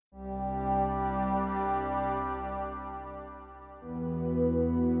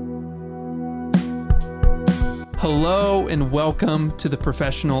Hello and welcome to the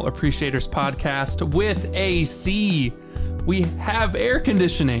Professional Appreciators Podcast with AC. We have air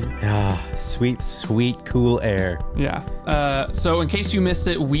conditioning. Ah, sweet, sweet, cool air. Yeah. So in case you missed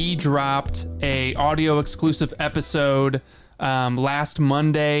it, we dropped a audio exclusive episode last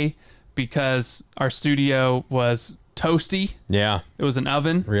Monday because our studio was toasty. Yeah. It was an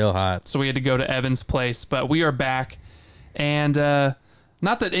oven. Real hot. So we had to go to Evan's place, but we are back. And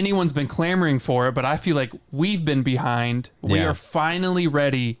not that anyone's been clamoring for it, but I feel like we've been behind. We are finally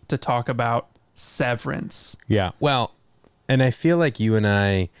ready to talk about Severance. Yeah. Well, and I feel like you and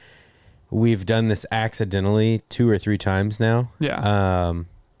I, we've done this accidentally 2 or 3 times now. Yeah.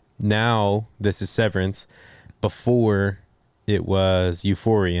 Now this is Severance. Before it was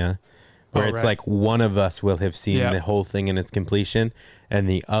Euphoria, where it's like one of us will have seen the whole thing in its completion and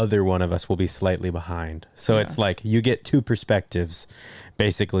the other one of us will be slightly behind. So it's like you get 2 perspectives,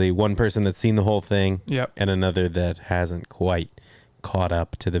 basically. One person that's seen the whole thing and another that hasn't quite caught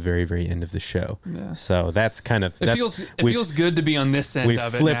up to the very, very end of the show. Yeah. So that's kind of... It feels good to be on this end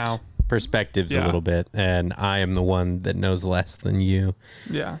of it now. Perspectives a little bit, and I am the one that knows less than you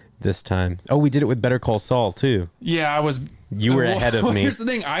this time. Oh, we did it with Better Call Saul, too. Yeah, I was... You were ahead of me. Here's the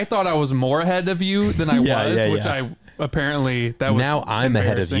thing. I thought I was more ahead of you than I was, which I apparently... that was now I'm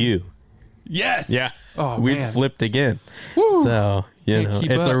ahead of you. Yes. Yeah. Oh, We've man. flipped again. Woo. So, you know,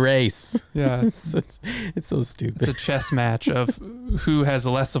 it's a race. Yeah. It's so stupid. It's a chess match of who has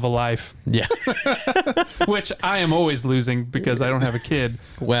less of a life. Yeah. Which I am always losing because I don't have a kid.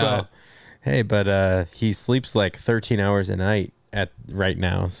 Well, but he sleeps like 13 hours a night right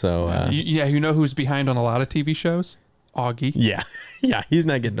now. So, you know who's behind on a lot of TV shows? Augie. Yeah. Yeah, he's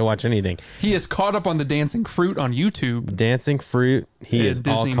not getting to watch anything. He is caught up on the Dancing Fruit on YouTube. Dancing Fruit, he is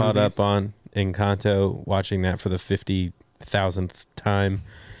Disney all caught movies. up on Encanto, watching that for the 50,000th time.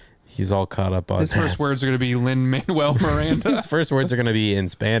 He's all caught up on His first words are going to be Lin-Manuel Miranda. His first words are going to be in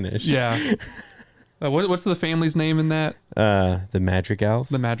Spanish. Yeah. What's the family's name in that? The Madrigals.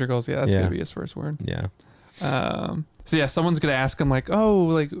 The Madrigals. Yeah, that's going to be his first word. Yeah. So yeah, someone's going to ask him like, oh,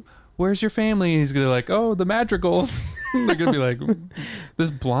 like, where's your family? And he's going to like, oh, the Madrigals. They're going to be like, this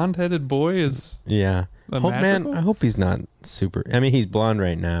blonde-headed boy is a man, I hope he's not super... I mean, he's blonde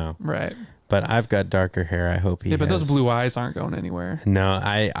right now. Right. But I've got darker hair. I hope he but those blue eyes aren't going anywhere. No,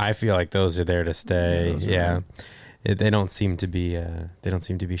 I feel like those are there to stay. They don't seem to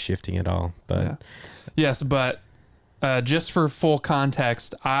be shifting at all. But yes, but just for full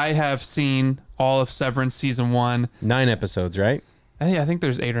context, I have seen all of Severance season 1. 9 episodes, right? I think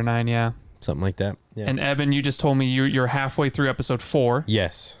there's 8 or 9, Something like that. Yeah. And Evan, you just told me you're halfway through episode 4.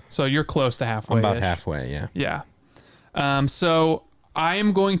 Yes. So you're close to halfway. I'm about halfway, yeah. Yeah. So I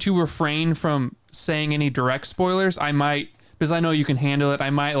am going to refrain from saying any direct spoilers. I might, because I know you can handle it,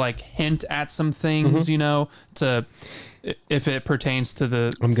 I might like hint at some things, you know, to if it pertains to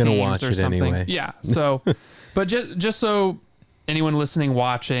the I'm going to watch or it something. anyway. Yeah. So, but just so anyone listening,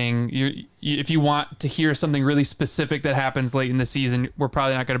 watching, if you want to hear something really specific that happens late in the season, we're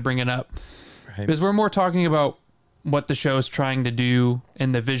probably not going to bring it up. Right. Because we're more talking about what the show's trying to do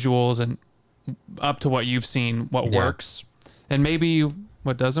and the visuals and up to what you've seen, what works. And maybe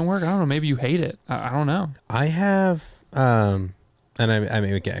what doesn't work, I don't know. Maybe you hate it. I don't know. I have, and I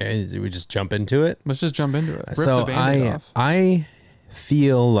mean, we just jump into it. Let's just jump into it. Rip So the Band-Aid off. I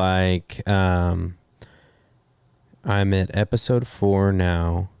feel like I'm at episode 4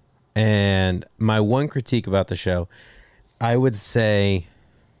 now, and my one critique about the show, I would say,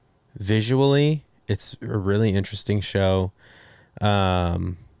 visually, it's a really interesting show.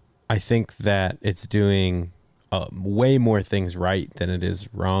 I think that it's doing way more things right than it is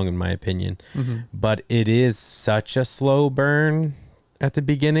wrong, in my opinion. But it is such a slow burn at the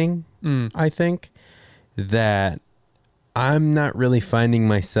beginning, I think, that I'm not really finding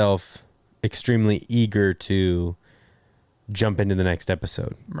myself extremely eager to jump into the next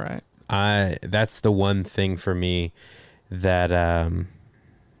episode. Right. That's the one thing for me that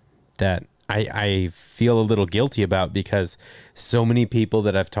I feel a little guilty about, because so many people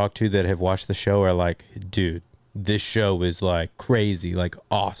that I've talked to that have watched the show are like, dude, this show is like crazy, like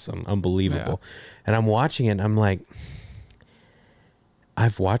awesome, unbelievable. And I'm watching it and I'm like,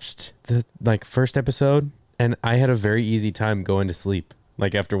 I've watched the first episode and I had a very easy time going to sleep.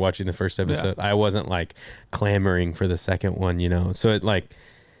 Like after watching the first episode, I wasn't like clamoring for the second one, you know? So it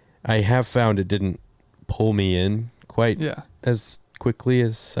I have found it didn't pull me in quite as quickly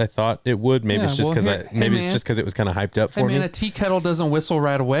as I thought it would. Maybe it's just because it was kind of hyped up for me. A tea kettle doesn't whistle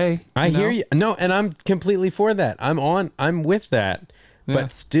right away. I hear you. No, and I'm completely for that. I'm with that.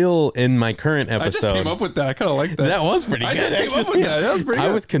 but still in my current episode. I just came up with that. I kind of like that. That was pretty good. I just came up with that. That was pretty good.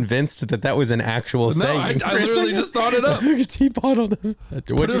 I was convinced that was an actual saying. I literally just thought it up. A teapot doesn't.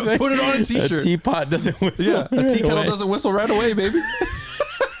 What'd you say? Put it on a t-shirt. A teapot doesn't whistle. Yeah, a tea kettle doesn't whistle right away, baby.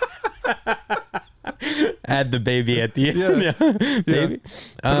 Add the baby at the end. Yeah. Baby.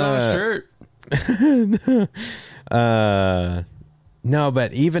 Put it on a shirt. No,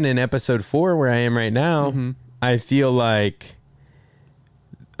 but even in episode 4 where I am right now, I feel like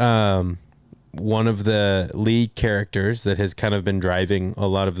one of the lead characters that has kind of been driving a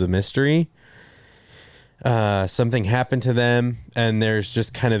lot of the mystery, something happened to them and there's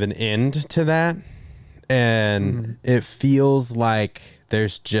just kind of an end to that. And it feels like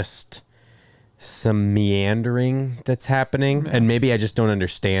there's just some meandering that's happening. And maybe I just don't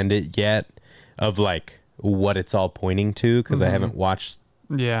understand it yet of like what it's all pointing to, because I haven't watched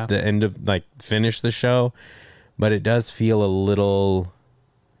the end of, like, finish the show. But it does feel a little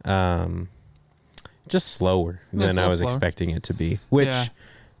just slower than I was expecting it to be, which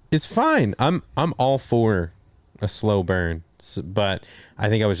is fine. I'm all for a slow burn, but I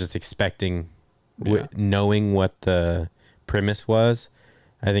think I was just expecting, knowing what the premise was,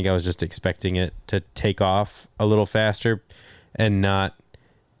 I think I was just expecting it to take off a little faster and not.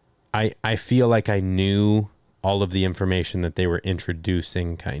 I feel like I knew all of the information that they were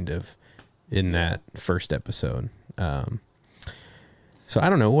introducing kind of in that first episode. So I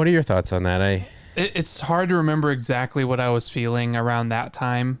don't know. What are your thoughts on that? It's hard to remember exactly what I was feeling around that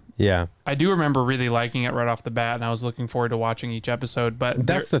time. Yeah. I do remember really liking it right off the bat, and I was looking forward to watching each episode. But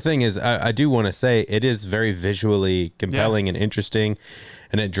that's the thing is, I do want to say it is very visually compelling and interesting,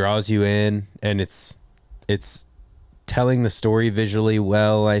 and it draws you in, and it's telling the story visually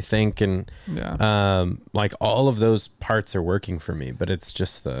well, I think, and like all of those parts are working for me, but it's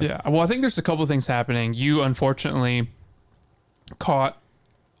just well, I think there's a couple of things happening. You unfortunately caught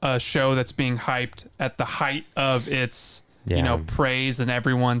a show that's being hyped at the height of its praise, and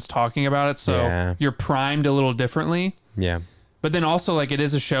everyone's talking about it, so you're primed a little differently. But then also, like, it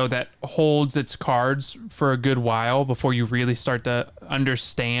is a show that holds its cards for a good while before you really start to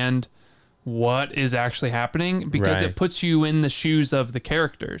understand what is actually happening, because it puts you in the shoes of the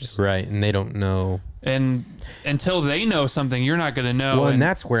characters. Right. And they don't know. And until they know something, you're not going to know. Well, and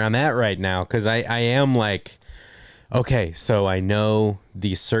that's where I'm at right now, because I am like, okay, so I know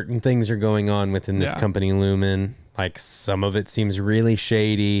these certain things are going on within this company, Lumen. Like, some of it seems really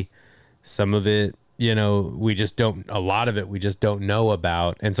shady. Some of it, a lot of it we just don't know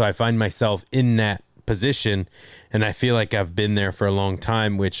about. And so I find myself in that position, and I feel like I've been there for a long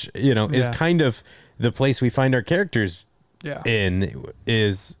time, which is kind of the place we find our characters in,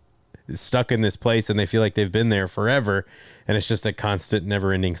 is stuck in this place, and they feel like they've been there forever, and it's just a constant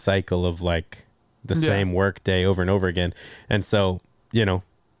never-ending cycle of like the same work day over and over again. And so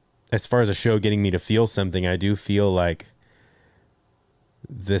as far as a show getting me to feel something, I do feel like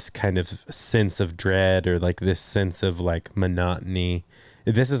this kind of sense of dread, or like this sense of like monotony.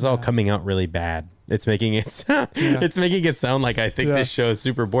 This is all coming out really bad. It's making it sound, it's making it sound like I think this show is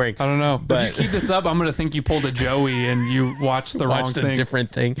super boring. I don't know. But if you keep this up, I'm going to think you pulled a Joey and you watched the wrong thing. A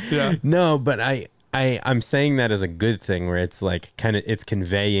different thing. Yeah. No, but I'm saying that as a good thing, where it's like kind of, it's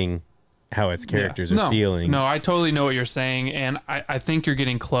conveying how its characters are feeling. No, I totally know what you're saying. And I think you're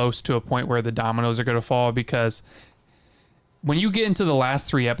getting close to a point where the dominoes are going to fall, because when you get into the last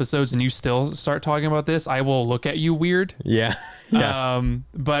 3 episodes and you still start talking about this, I will look at you weird. Yeah.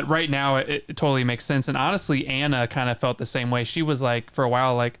 But right now it totally makes sense. And honestly, Anna kind of felt the same way. She was like, for a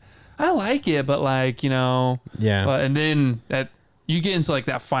while, like, I like it, but like, and then you get into like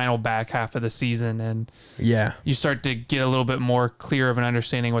that final back half of the season, and you start to get a little bit more clear of an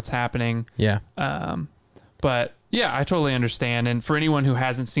understanding what's happening. But yeah, I totally understand. And for anyone who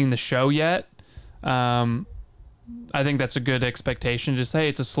hasn't seen the show yet, I think that's a good expectation. Just, hey,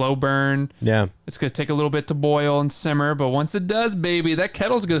 it's a slow burn. Yeah. It's going to take a little bit to boil and simmer, but once it does, baby, that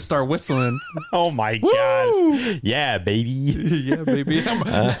kettle's going to start whistling. Oh my God. Yeah, baby. Yeah, baby.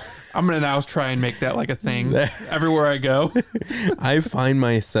 I'm going to now try and make that like a thing everywhere I go. I find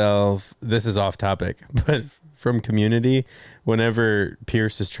myself, this is off topic, but from Community, whenever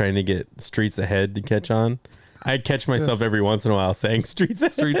Pierce is trying to get Streets Ahead to catch on, I catch myself every once in a while saying Streets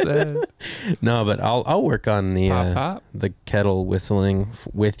Ahead. Streets Ahead. No, but I'll work on the kettle whistling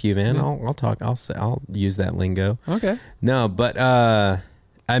with you, man. I'll use that lingo. Okay. No, but I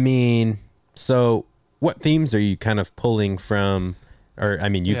mean, so what themes are you kind of pulling from? Or I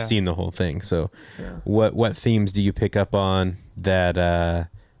mean, you've seen the whole thing, so what themes do you pick up on that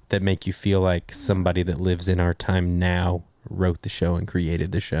that make you feel like somebody that lives in our time now wrote the show and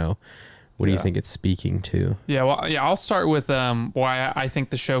created the show? What do you think it's speaking to? Yeah, well, yeah, I'll start with why I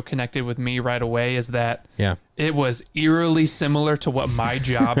think the show connected with me right away is that it was eerily similar to what my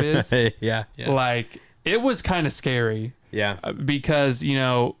job is. Yeah. Like, it was kind of scary. Yeah. Because, you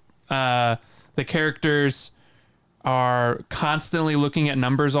know, the characters are constantly looking at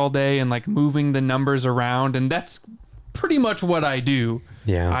numbers all day and like moving the numbers around, and that's pretty much what I do.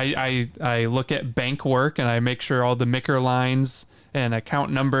 Yeah. I look at bank work and I make sure all the Micker lines and account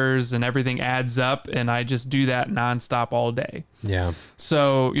numbers and everything adds up, and I just do that nonstop all day. Yeah.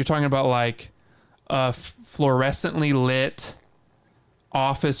 So you're talking about like a fluorescently lit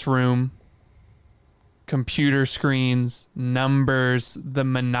office room, computer screens, numbers, the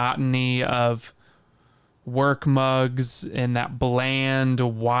monotony of work mugs and that bland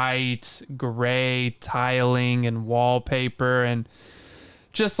white, gray tiling and wallpaper, and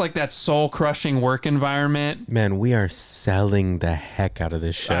just like that soul-crushing work environment. Man, we are selling the heck out of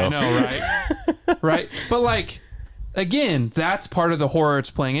this show. I know, right? Right? But like, again, that's part of the horror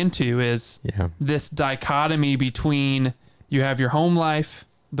it's playing into is this dichotomy between you have your home life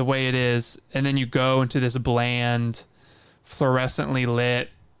the way it is, and then you go into this bland, fluorescently lit,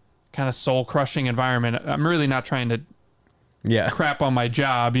 kind of soul-crushing environment. I'm really not trying to crap on my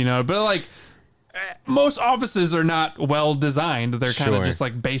job, you know, but like most offices are not well designed. They're kind of just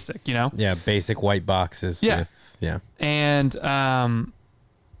like basic, you know? Yeah, basic white boxes. Yeah. And I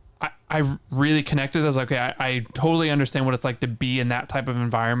really connected. I was like, okay, I totally understand what it's like to be in that type of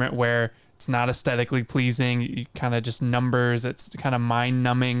environment where it's not aesthetically pleasing. You kind of just numbers. It's kind of mind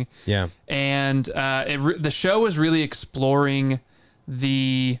numbing. Yeah. And the show is really exploring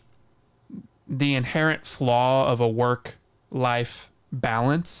the inherent flaw of a work-life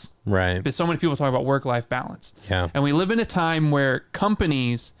balance. Right. Because so many people talk about work-life balance. Yeah. And we live in a time where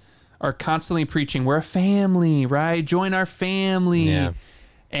companies are constantly preaching, we're a family, right? Join our family. Yeah.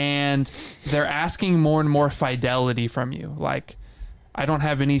 And they're asking more and more fidelity from you. Like, I don't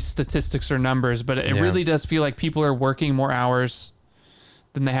have any statistics or numbers, but it really does feel like people are working more hours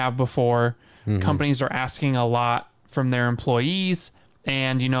than they have before. Mm-hmm. Companies are asking a lot from their employees.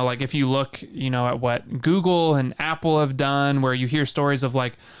 And, you know, like if you look, you know, at what Google and Apple have done, where you hear stories of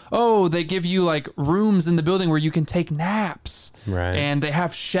like, oh, they give you like rooms in the building where you can take naps. Right. And they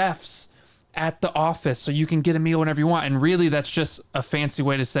have chefs at the office so you can get a meal whenever you want. And really, that's just a fancy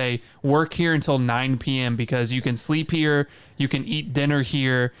way to say work here until 9 p.m. because you can sleep here, you can eat dinner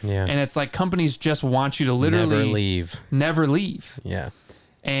here. Yeah. And it's like companies just want you to literally never leave. Yeah.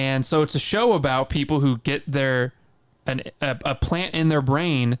 And so it's a show about people who get a plant in their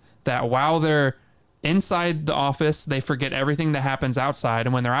brain that while they're inside the office, they forget everything that happens outside.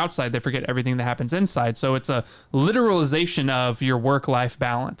 And when they're outside, they forget everything that happens inside. So it's a literalization of your work-life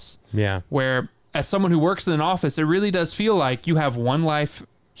balance. Yeah. Where as someone who works in an office, it really does feel like you have one life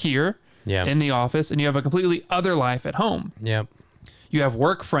here in the office and you have a completely other life at home. Yep. You have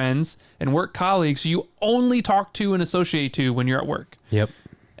work friends and work colleagues you only talk to and associate to when you're at work. Yep.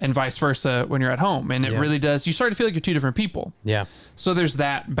 And vice versa when you're at home. And it really does, you start to feel like you're two different people. Yeah. So there's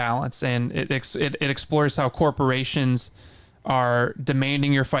that balance, and it explores how corporations are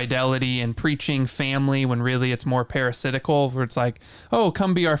demanding your fidelity and preaching family when really it's more parasitical, where it's like, oh,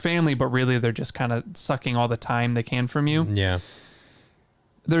 come be our family, but really they're just kind of sucking all the time they can from you. Yeah.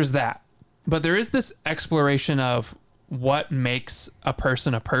 There's that. But there is this exploration of what makes a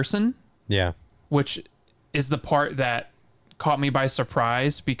person, Yeah. which is the part that caught me by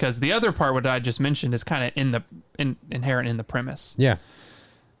surprise, because the other part, what I just mentioned, is kind of inherent in the premise. Yeah.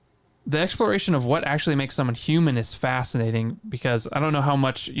 The exploration of what actually makes someone human is fascinating, because I don't know how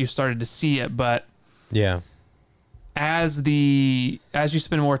much you started to see it, but as you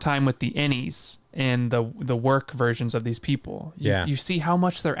spend more time with the innies and the work versions of these people, you see how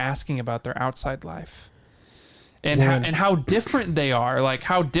much they're asking about their outside life, and how different they are, like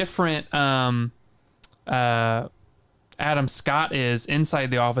how different Adam Scott is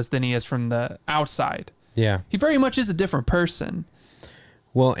inside the office than he is from the outside. Yeah. He very much is a different person.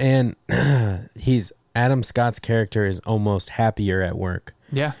 Well, and Adam Scott's character is almost happier at work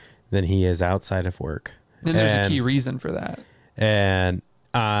than he is outside of work. And there's a key reason for that. And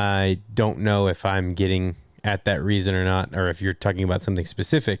I don't know if I'm getting at that reason or not, or if you're talking about something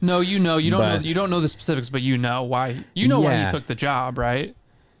specific. No, you don't know the specifics, but you know why he took the job, right?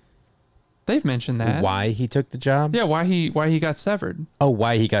 They've mentioned that. Why he took the job? Yeah, why he got severed. Oh,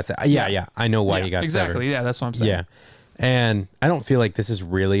 why he got severed. Yeah. I know why he got severed. Exactly. Yeah, that's what I'm saying. Yeah. And I don't feel like this is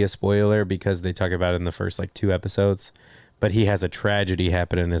really a spoiler because they talk about it in the first like 2 episodes, but he has a tragedy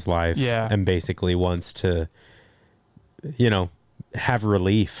happen in his life and basically wants to, have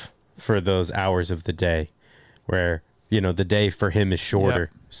relief for those hours of the day where the day for him is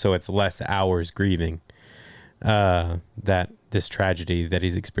shorter. Yep. So it's less hours grieving. That this tragedy that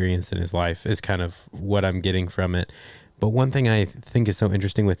he's experienced in his life is kind of what I'm getting from it. But one thing I think is so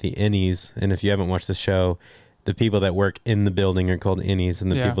interesting with the innies, and if you haven't watched the show, the people that work in the building are called innies,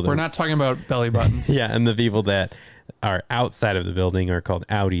 and the people that we're not talking about belly buttons. yeah, and the people that are outside of the building are called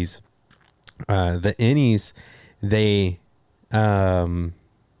outies. The innies, they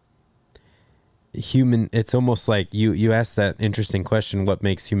human. It's almost like you ask that interesting question: what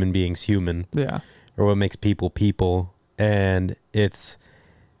makes human beings human? Yeah. Or what makes people, and it's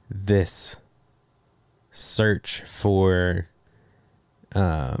this search for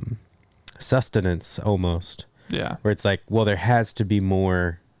sustenance almost. Yeah. Where it's like, well, there has to be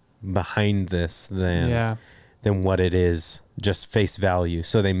more behind this than what it is just face value.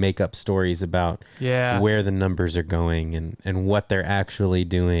 So they make up stories about where the numbers are going and what they're actually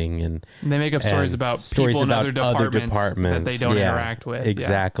doing. And they make up stories about people in other departments that they don't interact with.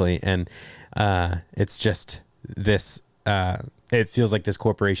 Exactly. And it's just this, it feels like this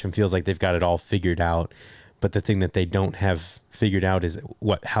corporation feels like they've got it all figured out. But the thing that they don't have figured out is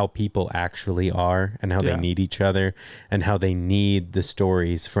how people actually are and how they need each other and how they need the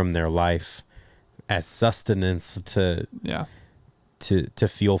stories from their life as sustenance to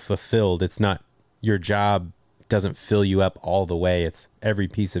feel fulfilled. It's not, your job doesn't fill you up all the way. It's every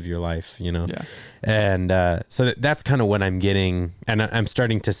piece of your life, Yeah. And so that's kind of what I'm getting. And I'm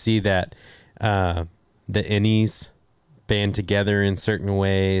starting to see that the innies band together in certain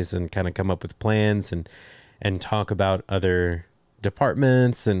ways and kind of come up with plans and talk about other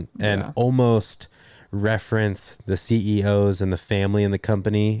departments and almost reference the CEOs and the family in the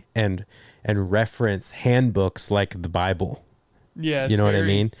company and reference handbooks like the Bible. Yeah. You know what I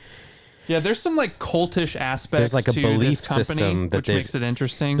mean? Yeah, there's some like cultish aspects there's like a to belief this company, system that which makes it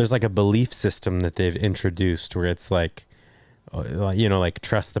interesting. There's like a belief system that they've introduced where it's like, like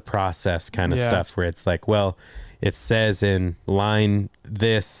trust the process kind of stuff, where it's like, well, it says in line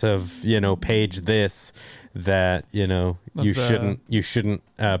this of, page this that, you shouldn't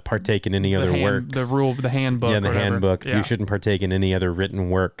partake in any other works. The handbook. Yeah, the handbook. Yeah. You shouldn't partake in any other written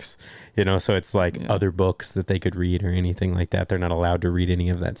works. So it's like other books that they could read or anything like that. They're not allowed to read any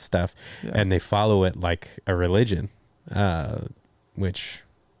of that stuff. Yeah. And they follow it like a religion, which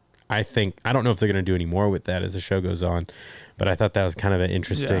I don't know if they're going to do any more with that as the show goes on, but I thought that was kind of an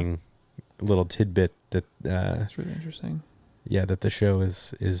interesting little tidbit that that's really interesting. Yeah, that the show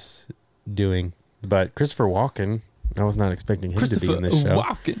is doing. But Christopher Walken, I was not expecting him to be in this show.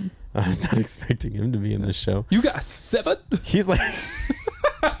 Walken. I was not expecting him to be in this show. You got 7? He's like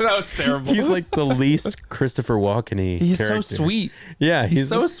that was terrible. He's like the least Christopher Walken-y He's character. so sweet. Yeah, he's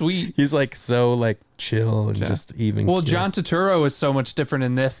so sweet. He's like so like chill and just even. Well, cute. John Turturro is so much different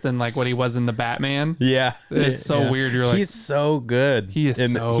in this than like what he was in the Batman. Yeah, it's so weird. You're like, he's so good. He is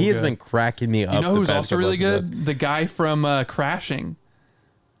and so he good. has been cracking me up. You know who's the past also couple really episodes. good? The guy from Crashing.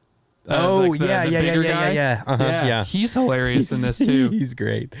 Oh, like the yeah. Uh-huh, yeah. He's hilarious in this too. He's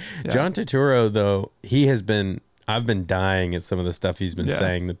great. Yeah. John Turturro, though, I've been dying at some of the stuff he's been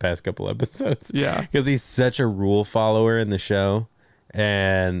saying the past couple episodes. Yeah. Because he's such a rule follower in the show.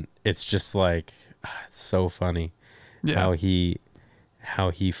 And it's just like, it's so funny how he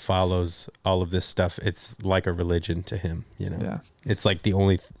follows all of this stuff. It's like a religion to him, Yeah. It's like the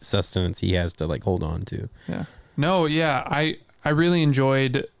only sustenance he has to like hold on to. Yeah. No, yeah. I really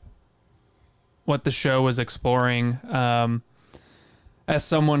enjoyed what the show was exploring. As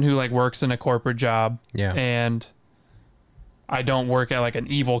someone who like works in a corporate job, and I don't work at like an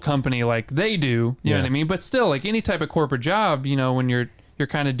evil company like they do, you know what I mean? But still, like any type of corporate job, when you're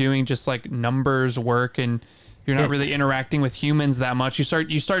kind of doing just like numbers work and you're not really interacting with humans that much,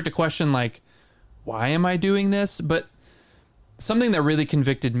 you start to question like, why am I doing this? But something that really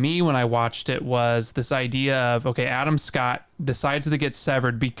convicted me when I watched it was this idea of, okay, Adam Scott decides to get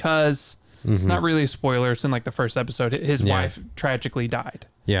severed because it's not really a spoiler. It's in like the first episode. His wife tragically died.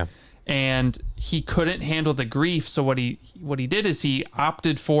 Yeah. And he couldn't handle the grief. So what he did is he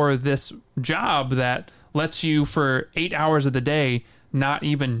opted for this job that lets you for 8 hours of the day not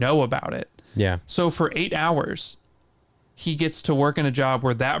even know about it. Yeah. So for 8 hours, he gets to work in a job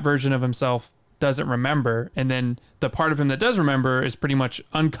where that version of himself doesn't remember. And then the part of him that does remember is pretty much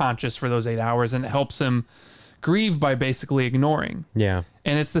unconscious for those 8 hours. And it helps him grieve by basically ignoring. Yeah.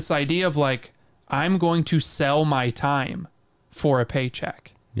 And it's this idea of like, I'm going to sell my time for a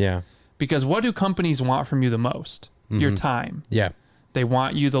paycheck. Yeah. Because what do companies want from you the most? Your time. Yeah. They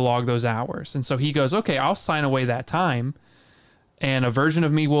want you to log those hours. And so he goes, okay, I'll sign away that time and a version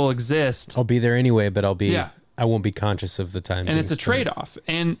of me will exist. I'll be there anyway, but I won't be conscious of the time. And it's a trade-off.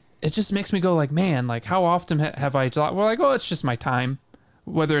 And it just makes me go like, man, like how often have I thought, well, like, oh, it's just my time,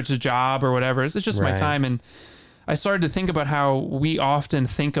 whether it's a job or whatever, it's just my time. And I started to think about how we often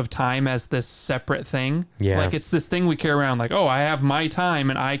think of time as this separate thing. Yeah. Like it's this thing we carry around like, oh, I have my time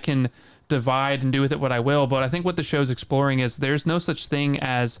and I can divide and do with it what I will. But I think what the show's exploring is there's no such thing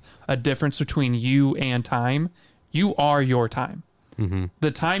as a difference between you and time. You are your time. Mm-hmm.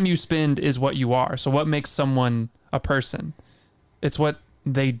 The time you spend is what you are. So what makes someone a person? It's what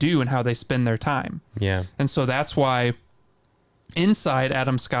they do and how they spend their time. Yeah. And so that's why inside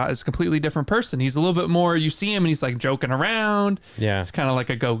Adam Scott is a completely different person. He's a little bit more, you see him and he's like joking around. Yeah. It's kind of like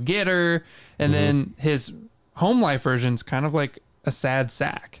a go-getter. And then his home life version's kind of like a sad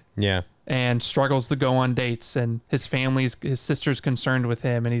sack. Yeah. And struggles to go on dates, and his sister's concerned with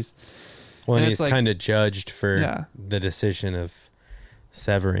him, and he's like, kind of judged for the decision of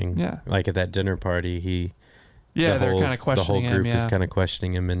severing. Yeah. Like at that dinner party, they're kind of questioning him. The whole group is kind of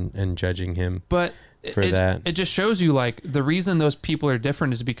questioning him and judging him. But it just shows you like the reason those people are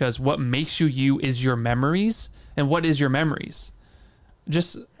different is because what makes you you is your memories. And what is your memories?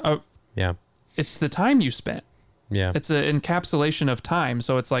 Just it's the time you spent. Yeah. It's an encapsulation of time.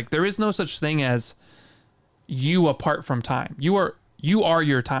 So it's like there is no such thing as you apart from time. You are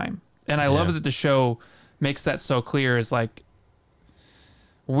your time. And I love that the show makes that so clear, is like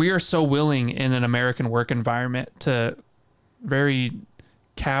we are so willing in an American work environment to very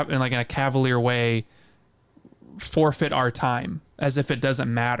in a cavalier way forfeit our time as if it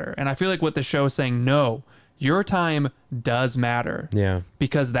doesn't matter. And I feel like what the show is saying, no, your time does matter. Yeah.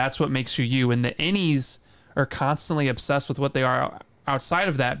 Because that's what makes you you. And the innies are constantly obsessed with what they are outside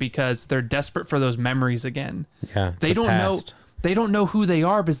of that because they're desperate for those memories again. Yeah. They don't know who they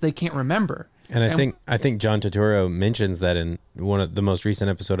are because they can't remember. And I think John Turturro mentions that in one of the most recent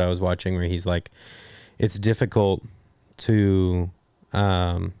episode I was watching, where he's like, it's difficult to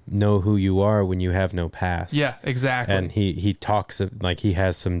know who you are when you have no past. Yeah, exactly. And he talks like, he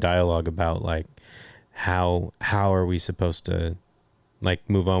has some dialogue about like how are we supposed to like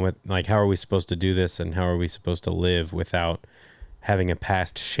move on with, like, how are we supposed to do this, and how are we supposed to live without having a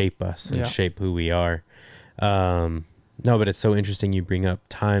past shape us and shape who we are. No, but it's so interesting you bring up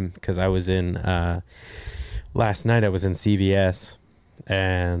time, because I was in last night I was in CVS,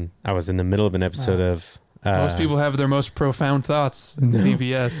 and I was in the middle of an episode of most people have their most profound thoughts in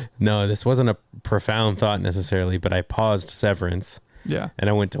CVS. No, this wasn't a profound thought necessarily, but I paused Severance. Yeah. And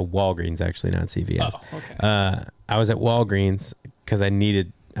I went to Walgreens, actually, not CVS. Oh, okay. I was at Walgreens because I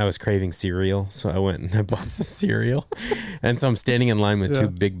was craving cereal. So I went and I bought some cereal. And so I'm standing in line with two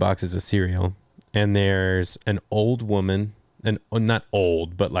big boxes of cereal. And there's an old woman, not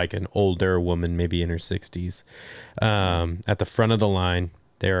old, but like an older woman, maybe in her 60s. At the front of the line,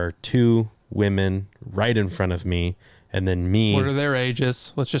 there are two women right in front of me. And then me. What are their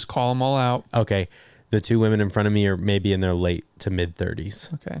ages? Let's just call them all out. Okay. The two women in front of me are maybe in their late to mid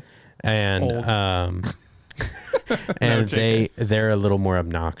 30s. Okay. And and they're a little more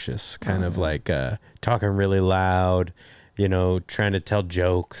obnoxious, kind of like talking really loud, trying to tell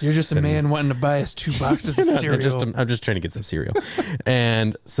jokes. You're just a man wanting to buy us 2 boxes of cereal. I'm just trying to get some cereal.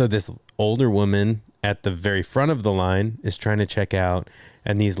 And so this older woman at the very front of the line is trying to check out,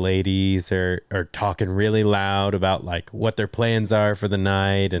 and these ladies are talking really loud about like what their plans are for the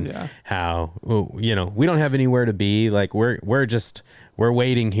night, and how, we don't have anywhere to be. Like we're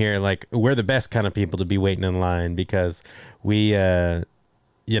waiting here. Like we're the best kind of people to be waiting in line, because we're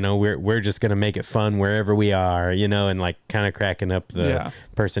just going to make it fun wherever we are, and like kind of cracking up the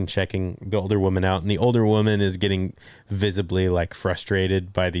person checking the older woman out. And the older woman is getting visibly like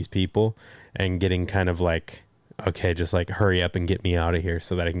frustrated by these people and getting kind of like, okay, just like hurry up and get me out of here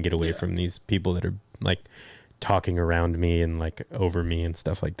so that I can get away from these people that are like talking around me and like over me and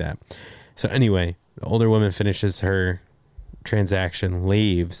stuff like that. So anyway, the older woman finishes her transaction,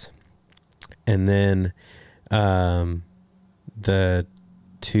 leaves, and then the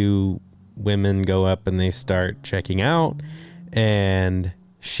two women go up and they start checking out, and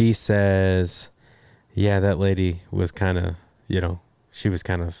she says, yeah, that lady was kind of, she was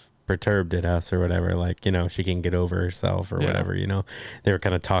kind of perturbed at us or whatever, like, she can get over herself or whatever, they were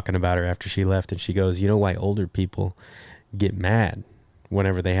kind of talking about her after she left, and she goes, why older people get mad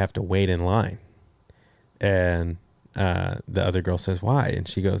whenever they have to wait in line? And the other girl says, why? And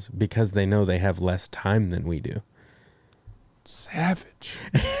she goes, because they know they have less time than we do. Savage.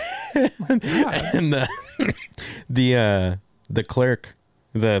 And the clerk,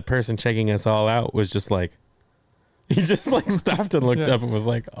 the person checking us all out, was just like, he just like stopped and looked up and was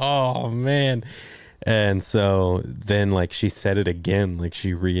like, oh man, And so then like she said it again, like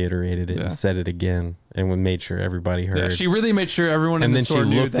she reiterated it and said it again, and we made sure everybody heard. Yeah, she really made sure everyone in the store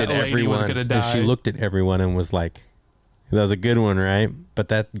knew that lady was going to die. And she looked at everyone and was like, that was a good one, right? But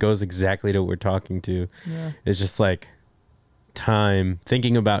that goes exactly to what we're talking to. Yeah. It's just like time,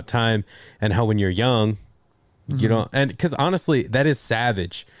 thinking about time, and how when you're young, you don't, and because honestly, that is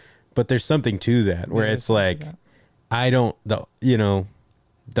savage, but there's something to that where it's like,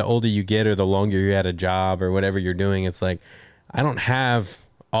 the older you get or the longer you're at a job or whatever you're doing, it's like, I don't have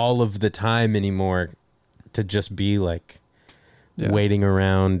all of the time anymore to just be like waiting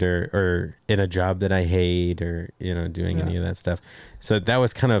around or in a job that I hate or, doing any of that stuff. So that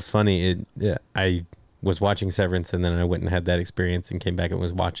was kind of funny. I was watching Severance and then I went and had that experience and came back and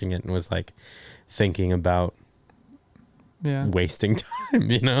was watching it and was like thinking about wasting time,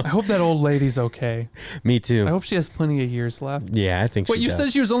 I hope that old lady's okay. Me too. I hope she has plenty of years left. Yeah, I think she does.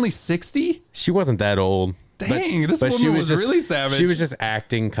 Said she was only 60? She wasn't that old. Dang, this woman was really savage. She was just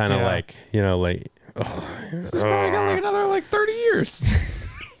acting kind of like, like... She's probably got like another 30 years.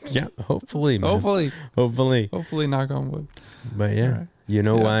 Yeah, hopefully, man. Hopefully, knock on wood. But yeah.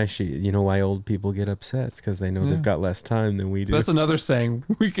 Why old people get upset? It's because they know they've got less time than we do. That's another saying.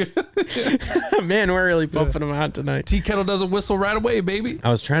 We could. Man, we're really pumping them out tonight. Tea kettle doesn't whistle right away, baby. I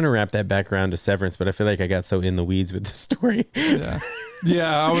was trying to wrap that back around to Severance, but I feel like I got so in the weeds with the story.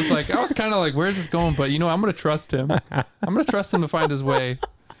 Yeah. I was kind of like, where's this going? But I'm going to trust him. I'm going to trust him to find his way.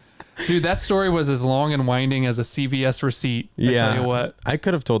 Dude, that story was as long and winding as a CVS receipt. I tell you what. I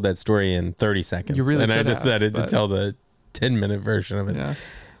could have told that story in 30 seconds. You really could have. And I decided to tell the 10-minute version of it. Yeah.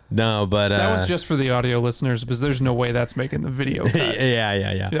 No, but that was just for the audio listeners because there's no way that's making the video cut.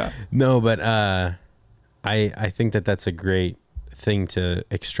 Yeah. No, but I think that's a great thing to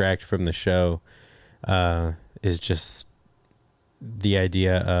extract from the show is just the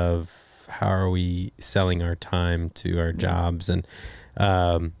idea of how are we selling our time to our jobs and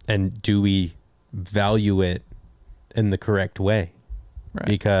do we value it in the correct way? Right.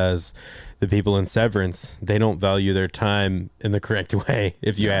 Because the people in Severance, they don't value their time in the correct way,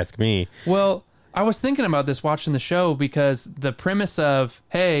 if you ask me. Well, I was thinking about this watching the show because the premise of,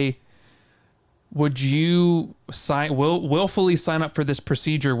 hey, would you willfully sign up for this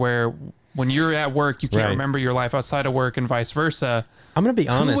procedure where when you're at work, you can't remember your life outside of work and vice versa? I'm going to be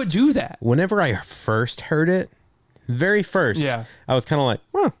honest. Who would do that? Whenever I first heard it, very first, I was kind of like,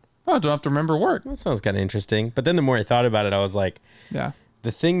 I don't have to remember work. That sounds kind of interesting. But then the more I thought about it, I was like,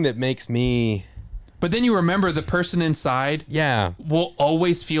 the thing that makes me... But then you remember the person inside will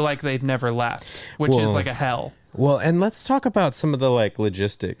always feel like they've never left, which is like a hell. Well, and let's talk about some of the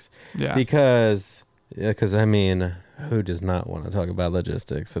logistics. Yeah. Because I mean, who does not want to talk about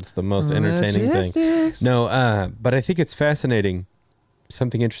logistics? It's the most entertaining thing. No, but I think it's fascinating.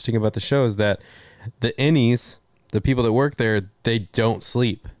 Something interesting about the show is that the innies, the people that work there, they don't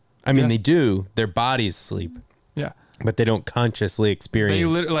sleep. I mean, they do. Their bodies sleep. Yeah. But they don't consciously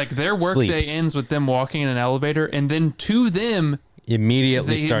experience their work day ends with them walking in an elevator, and then to them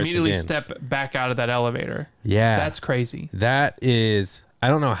immediately step back out of that elevator. Yeah. That's crazy. That is, I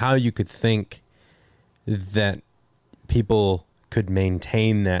don't know how you could think that people could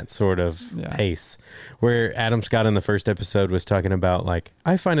maintain that sort of pace. Where Adam Scott in the first episode was talking about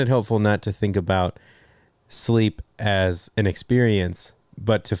I find it helpful not to think about sleep as an experience,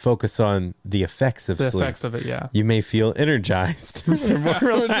 but to focus on the effects of sleep. The effects of it, yeah. You may feel energized. Which is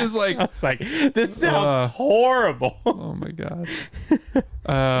this sounds horrible. Oh my God.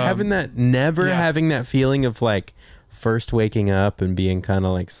 Having that feeling of first waking up and being kind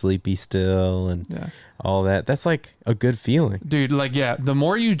of sleepy still and all that. That's a good feeling. Dude, the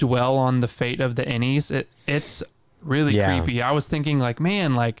more you dwell on the fate of the innies, it's really creepy. I was thinking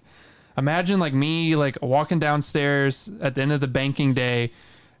man, imagine me walking downstairs at the end of the banking day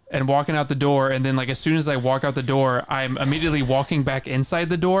and walking out the door, and then as soon as I walk out the door, I'm immediately walking back inside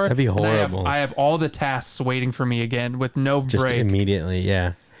the door. That'd be horrible. I have all the tasks waiting for me again with no break. Just immediately,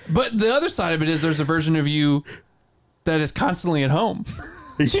 yeah. But the other side of it is there's a version of you that is constantly at home.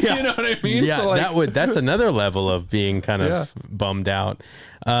 Yeah. You know what I mean? Yeah, so that's another level of being kind of bummed out.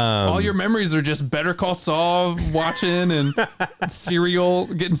 All your memories are just Better Call Saul watching and getting cereal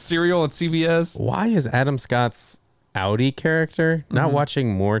at CBS. Why is Adam Scott's Audi character not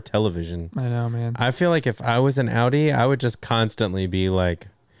watching more television? I know, man. I feel like if I was an Audi, I would just constantly be well,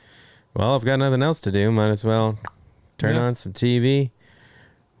 I've got nothing else to do. Might as well turn on some TV.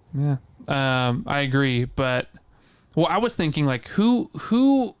 Yeah. I agree, but I was thinking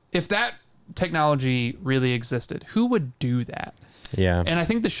who if that technology really existed, who would do that? Yeah. And I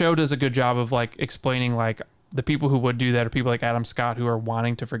think the show does a good job of explaining the people who would do that are people like Adam Scott who are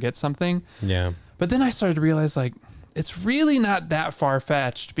wanting to forget something. Yeah. But then I started to realize, like, it's really not that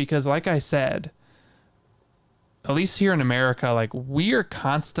far-fetched because, like I said, at least here in America, like, we are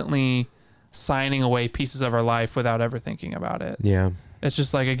constantly signing away pieces of our life without ever thinking about it. Yeah. It's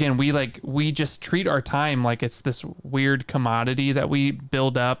just like, again, we just treat our time like it's this weird commodity that we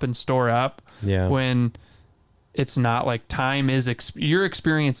build up and store up. Yeah. When it's not. Like, time is your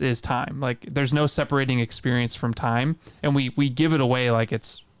experience is time. Like, there's no separating experience from time, and we give it away like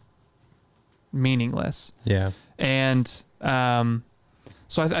it's meaningless. Yeah. And so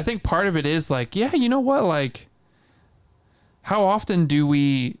I think part of it is like, yeah, you know what, like, how often do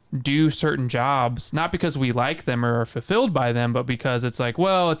we do certain jobs not because we like them or are fulfilled by them, but because it's like,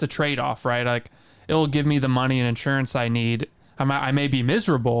 well, it's a trade-off, right? Like, it'll give me the money and insurance I need. I may be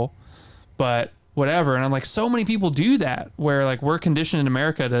miserable, but whatever. And I'm like, so many people do that, where like we're conditioned in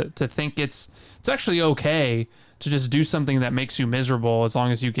America to think it's actually okay to just do something that makes you miserable as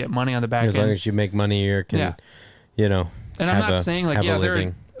long as you get money on the back end. As long as you make money, you can, you know. And I'm not saying like,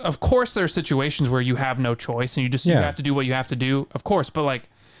 yeah, of course there are situations where you have no choice and you have to do what you have to do, of course. But like,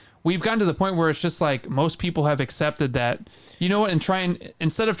 we've gotten to the point where it's just like most people have accepted that, you know what, and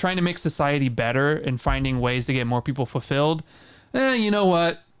instead of trying to make society better and finding ways to get more people fulfilled, you know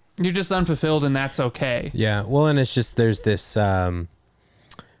what, you're just unfulfilled and that's okay. Yeah. Well, and it's just, there's this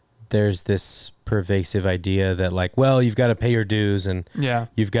pervasive idea that like, well, you've got to pay your dues and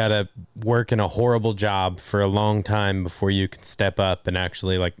you've got to work in a horrible job for a long time before you can step up and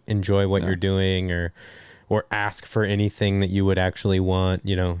actually like enjoy what you're doing or ask for anything that you would actually want.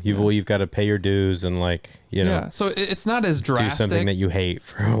 You know, you've got to pay your dues and like, you know, so it's not as drastic. Do something that you hate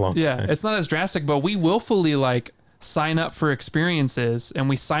for a long time. Yeah. It's not as drastic, but we willfully like sign up for experiences and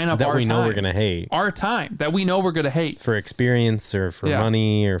we sign up that we know we're going to hate. Our time that we know we're going to hate. For experience or for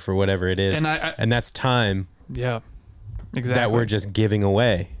money or for whatever it is. And that's time. Yeah, exactly. That we're just giving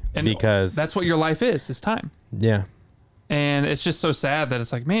away. And because that's what your life is time. Yeah. And it's just so sad that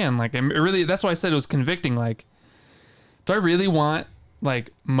it's like, man, like, it really, that's why I said it was convicting. Like, do I really want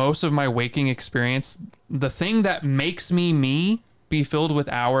like most of my waking experience, the thing that makes me be filled with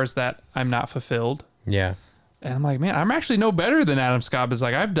hours that I'm not fulfilled? Yeah. And I'm like, man, I'm actually no better than Adam Scott is.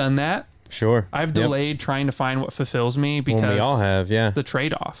 Like, I've done that. Sure. I've delayed trying to find what fulfills me because we all have, the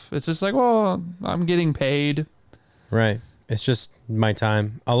trade-off. It's just like, well, I'm getting paid. Right. It's just my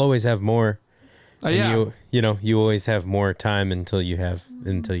time. I'll always have more. And you always have more time until you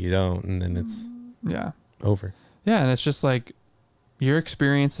don't, and then it's over. Yeah, and it's just like your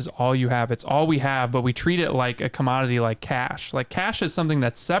experience is all you have. It's all we have, but we treat it like a commodity, like cash. Like, cash is something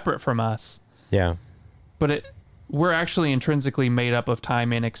that's separate from us. Yeah. But we're actually intrinsically made up of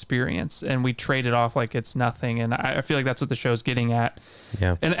time and experience, and we trade it off like it's nothing. And I feel like that's what the show's getting at.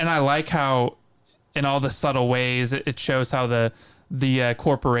 Yeah. And I like how, in all the subtle ways, it shows how the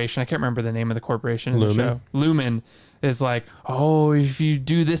corporation, I can't remember the name of the corporation in the show. Lumen is like, oh, if you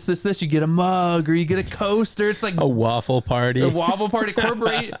do this, you get a mug or you get a coaster. It's like a waffle party. A waffle party.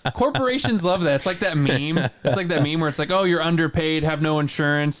 Corporations love that. It's like that meme. It's like that meme where it's like, oh, you're underpaid, have no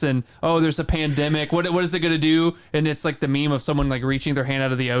insurance, and oh, there's a pandemic. What is it going to do? And it's like the meme of someone like reaching their hand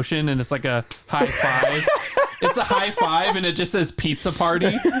out of the ocean, and it's like a high five. It's a high five, and it just says pizza party.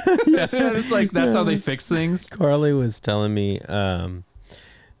 And it's like, that's how they fix things. Carly was telling me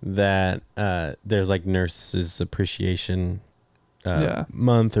that there's like nurses appreciation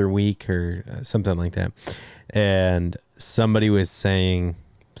month or week or something like that. And somebody was telling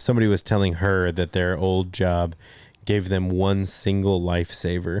her that their old job gave them one single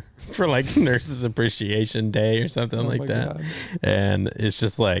lifesaver for like nurses appreciation day or something like that. God. And it's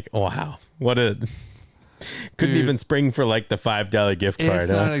just like, wow, couldn't even spring for like the $5 gift card.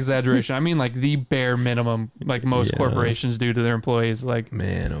 It's not an exaggeration. I mean, like the bare minimum, like most corporations do to their employees. Like,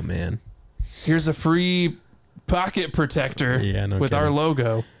 man, oh man, here's a free pocket protector with our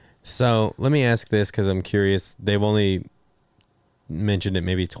logo. So let me ask this, because I'm curious. They've only mentioned it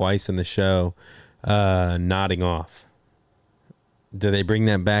maybe twice in the show. Nodding off. Do they bring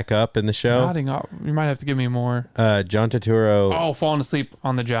that back up in the show? Nodding off. You might have to give me more. John Turturro. Oh, falling asleep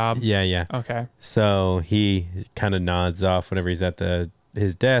on the job. Yeah. Okay. So he kind of nods off whenever he's at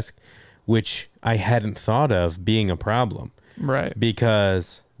his desk, which I hadn't thought of being a problem. Right.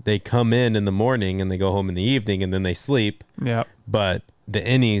 Because they come in the morning and they go home in the evening and then they sleep. Yeah. But the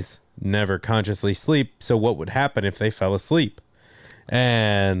innies never consciously sleep. So what would happen if they fell asleep?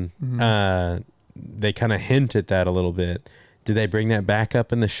 And they kind of hint at that a little bit. Do they bring that back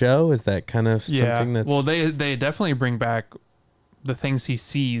up in the show? Is that kind of something that's... Well, they definitely bring back the things he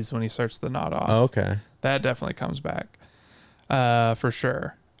sees when he starts to nod off. Oh, okay. That definitely comes back for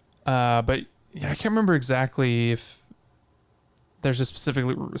sure. But yeah, I can't remember exactly if there's a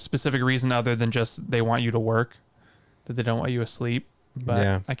specific reason other than just they want you to work, that they don't want you asleep.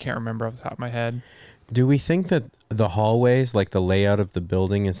 But I can't remember off the top of my head. Do we think that the hallways, like the layout of the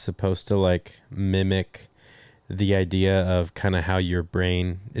building, is supposed to like mimic the idea of kind of how your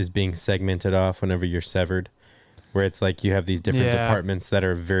brain is being segmented off whenever you're severed? Where it's like you have these different departments that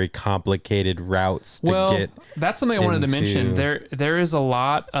are very complicated routes to get. That's something I wanted to mention. There is a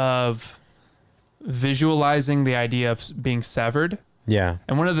lot of visualizing the idea of being severed. Yeah.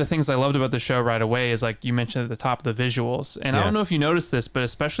 And one of the things I loved about the show right away is, like you mentioned at the top, the visuals. And I don't know if you noticed this, but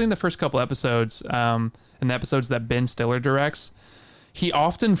especially in the first couple episodes, in the episodes that Ben Stiller directs, he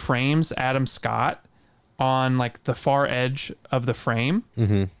often frames Adam Scott on like the far edge of the frame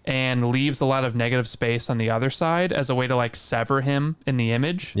and leaves a lot of negative space on the other side as a way to like sever him in the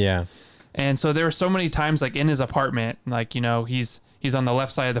image. Yeah. And so there were so many times like in his apartment, like, you know, he's on the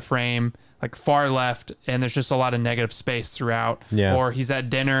left side of the frame, like far left, and there's just a lot of negative space throughout. Yeah. Or he's at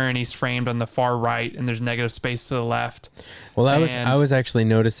dinner and he's framed on the far right and there's negative space to the left. Well, I was actually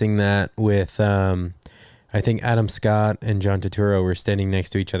noticing that with I think Adam Scott and John Turturro were standing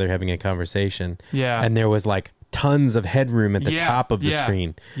next to each other having a conversation. Yeah. And there was like tons of headroom at the top of the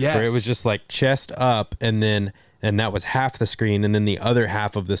screen. Yes. Where it was just like chest up, and that was half the screen, and then the other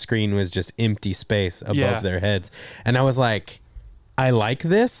half of the screen was just empty space above their heads. And I was like, I like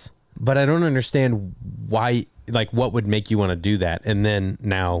this, but I don't understand why, like what would make you want to do that. And then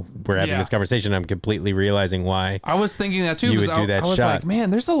now we're having this conversation, I'm completely realizing why I was thinking that too. You would do that I was shot. like, man,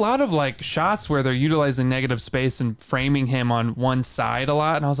 there's a lot of like shots where they're utilizing negative space and framing him on one side a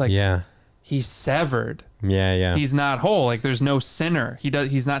lot. And I was like, he's severed. Yeah. He's not whole. Like there's no center.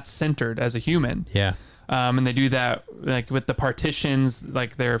 He's not centered as a human. Yeah. And they do that like with the partitions,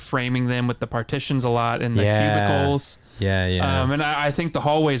 like they're framing them with the partitions a lot in the cubicles. Yeah. And I think the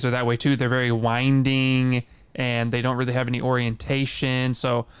hallways are that way too. They're very winding and they don't really have any orientation.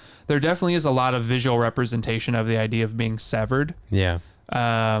 So there definitely is a lot of visual representation of the idea of being severed. Yeah.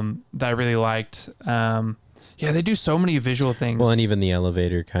 That I really liked. They do so many visual things. Well, and even the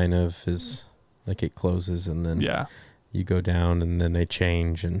elevator kind of is like it closes and then you go down and then they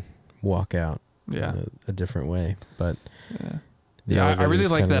change and walk out in a different way. But I really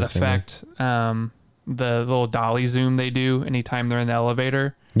like that effect. The little dolly zoom they do anytime they're in the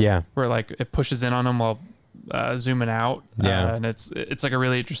elevator. Yeah. Where like it pushes in on them while zooming out. And it's like a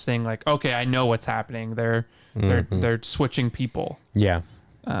really interesting, like, okay, I know what's happening. They're switching people. Yeah.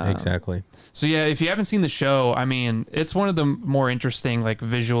 Exactly. So yeah, if you haven't seen the show, I mean, it's one of the more interesting, like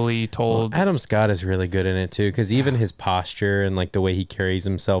visually told. Adam Scott is really good in it too, because even his posture and like the way he carries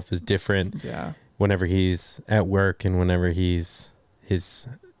himself is different. Yeah. Whenever he's at work and whenever he's his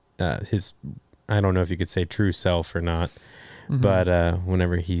I don't know if you could say true self or not, but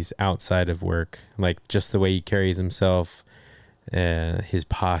whenever he's outside of work, like just the way he carries himself, his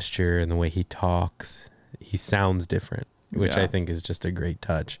posture and the way he talks, he sounds different, which I think is just a great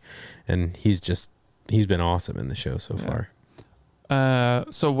touch. And he's been awesome in the show so far.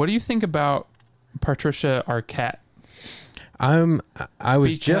 So what do you think about Patricia Arquette? I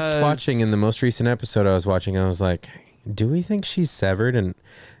was just watching in the most recent episode I was watching, I was like, do we think she's severed? And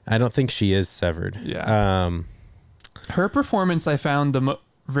I don't think she is severed. Yeah. Her performance I found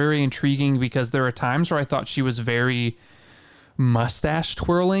very intriguing because there are times where I thought she was very mustache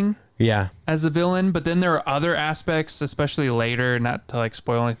twirling. Yeah. As a villain, but then there are other aspects, especially later, not to like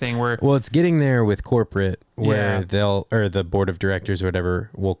spoil anything, where it's getting there with corporate where or the board of directors or whatever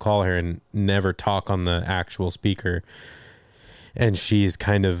will call her and never talk on the actual speaker. And she's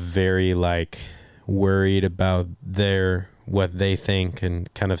kind of very like worried about what they think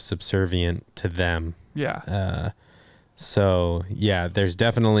and kind of subservient to them. Yeah. So yeah, there's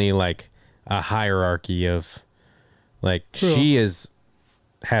definitely like a hierarchy of like she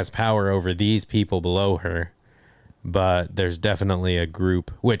has power over these people below her, but there's definitely a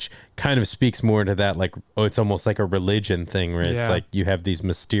group, which kind of speaks more to that, like, it's almost like a religion thing where it's like you have these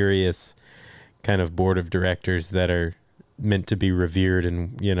mysterious kind of board of directors that are meant to be revered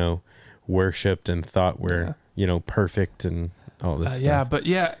and, you know, worshipped and thought were, you know, perfect and all this stuff. Yeah, but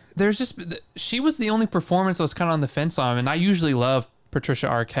there's just, she was the only performance I was kind of on the fence on, and I usually love Patricia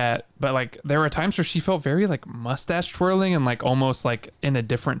Arquette, but like there were times where she felt very like mustache twirling and like almost like in a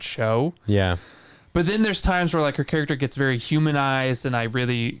different show. Yeah. But then there's times where like her character gets very humanized and I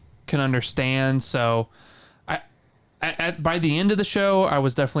really can understand. So by the end of the show, I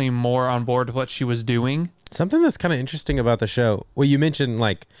was definitely more on board with what she was doing. Something that's kind of interesting about the show. Well, you mentioned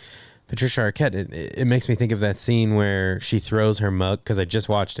like Patricia Arquette. It makes me think of that scene where she throws her mug, because I just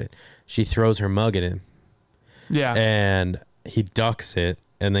watched it. She throws her mug at him. Yeah. And he ducks it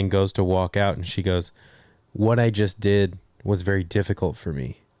and then goes to walk out, and she goes, "What I just did was very difficult for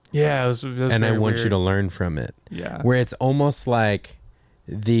me. Yeah, it was and I very want you weird. to learn from it. Yeah. Where it's almost like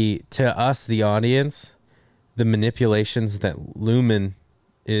to us, the audience, the manipulations that Lumen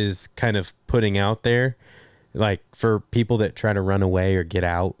is kind of putting out there, like for people that try to run away or get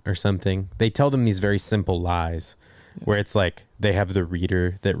out or something, they tell them these very simple lies where it's like they have the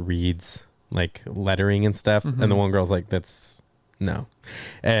reader that reads like lettering and stuff. And the one girl's like, that's no.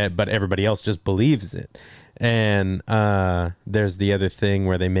 But everybody else just believes it. And there's the other thing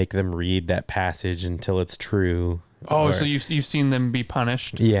where they make them read that passage until it's true. Oh, so you've seen them be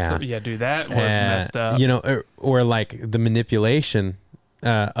punished? Yeah. So, yeah, dude, that was messed up. You know, or like the manipulation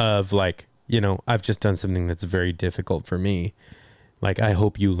of like, you know, I've just done something that's very difficult for me. Like, I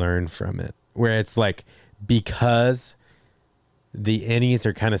hope you learn from it. Where it's like, because the innies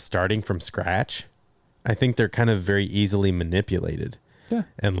are kind of starting from scratch, I think they're kind of very easily manipulated. Yeah.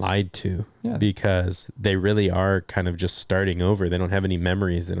 And lied to. Yeah. Because they really are kind of just starting over. They don't have any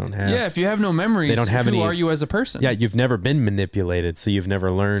memories. They don't have. Yeah, if you have no memories, they don't have who are you as a person? Yeah, you've never been manipulated, so you've never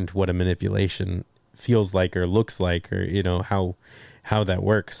learned what a manipulation feels like or looks like, or you know how that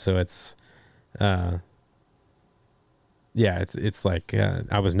works. So it's it's like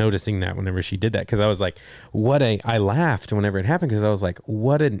I was noticing that whenever she did that, because I was like, I laughed whenever it happened, because I was like,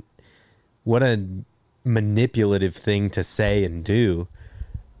 what a manipulative thing to say and do.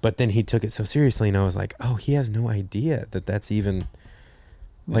 But then he took it so seriously, and I was like, oh, he has no idea that that's even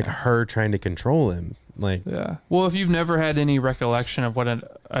like her trying to control him. Like, yeah. Well, if you've never had any recollection of what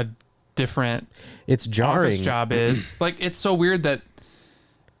a different it's jarring office job is, like, it's so weird that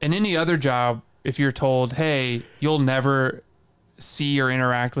in any other job, if you're told, hey, you'll never see or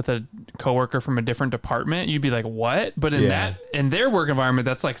interact with a coworker from a different department, you'd be like, what? But in their work environment,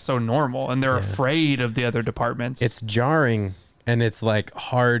 that's like so normal, and they're afraid of the other departments. It's jarring, and it's like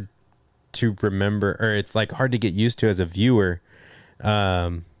hard to remember, or it's like hard to get used to as a viewer.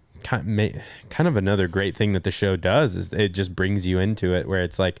 Kind of another great thing that the show does is it just brings you into it, where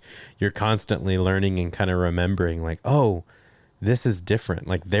it's like you're constantly learning and kind of remembering, like, oh, this is different.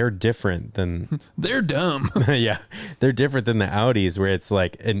 Like, they're different than they're dumb. yeah, they're different than the Audis, where it's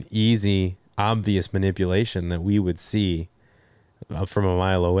like an easy, obvious manipulation that we would see from a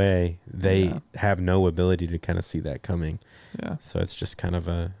mile away. They have no ability to kind of see that coming. Yeah. So it's just kind of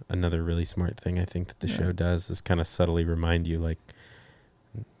another really smart thing I think that the show does, is kind of subtly remind you, like,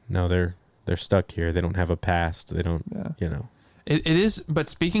 no, they're stuck here. They don't have a past. They don't, you know. It is, but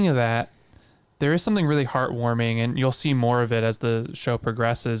speaking of that, there is something really heartwarming, and you'll see more of it as the show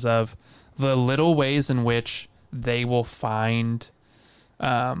progresses, of the little ways in which they will find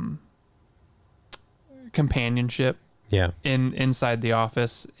companionship inside the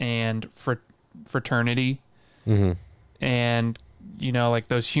office and fraternity. Mm-hmm. And, you know, like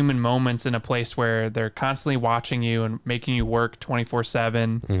those human moments in a place where they're constantly watching you and making you work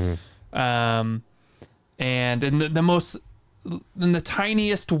 24/7. Mm-hmm. And in the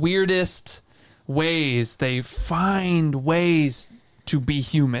tiniest, weirdest ways, they find ways to be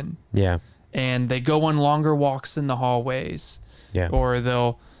human. Yeah. And they go on longer walks in the hallways. Yeah. Or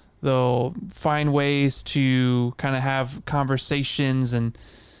they'll find ways to kind of have conversations, and,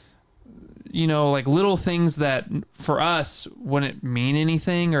 you know, like little things that for us wouldn't mean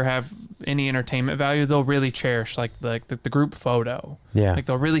anything or have any entertainment value, they'll really cherish, like the group photo. Yeah. Like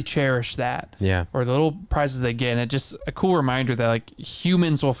they'll really cherish that. Yeah. Or the little prizes they get. And it's just a cool reminder that, like,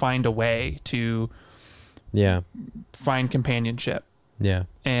 humans will find a way to find companionship. Yeah.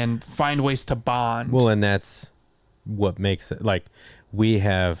 And find ways to bond. Well, and that's what makes it, like, we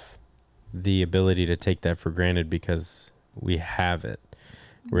have the ability to take that for granted because we have it.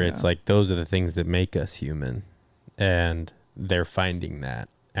 Where it's like, those are the things that make us human, and they're finding that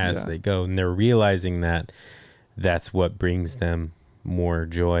as they go, and they're realizing that that's what brings them more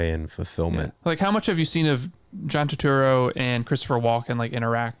joy and fulfillment. Like, how much have you seen of John Turturro and Christopher Walken, like,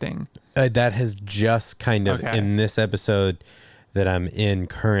 interacting? That has just kind of, in this episode that I'm in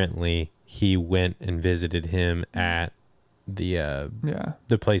currently, he went and visited him at the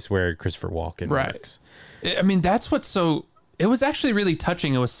place where Christopher Walken works. I mean, that's what's so... It was actually really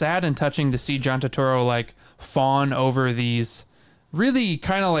touching. It was sad and touching to see John Turturro, like, fawn over these really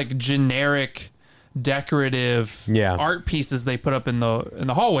kind of like generic, decorative art pieces they put up in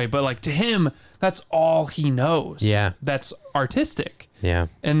the hallway. But, like, to him, that's all he knows. Yeah, that's artistic. Yeah,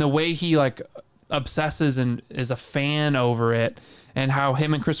 and the way he, like, obsesses and is a fan over it, and how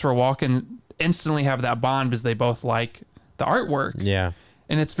him and Christopher Walken instantly have that bond because they both like the artwork. Yeah,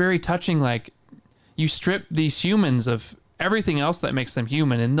 and it's very touching. Like, you strip these humans of everything else that makes them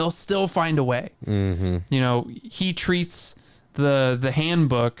human, and they'll still find a way. Mm-hmm. You know, he treats the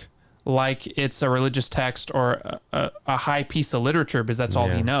handbook like it's a religious text or a high piece of literature, because that's all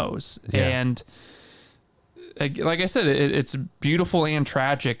he knows. Yeah. And like I said, it's beautiful and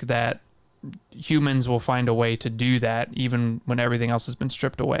tragic that humans will find a way to do that even when everything else has been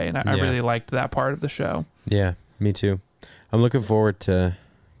stripped away. And I really liked that part of the show. Yeah, me too. I'm looking forward to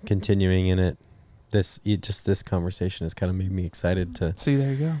continuing in it. This conversation has kind of made me excited to see.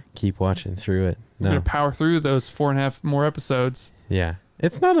 There you go. Keep watching through it. We're gonna power through those 4.5 more episodes. Yeah,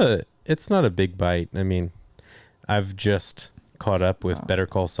 it's not a big bite. I mean, I've just caught up with Better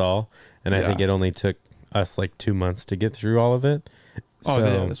Call Saul, and I think it only took us like 2 months to get through all of it. Oh,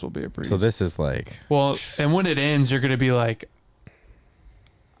 so, this will be a breeze. So this is like, well, and when it ends, you're gonna be like,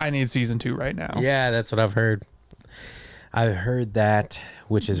 I need season 2 right now. Yeah, that's what I've heard. I've heard that,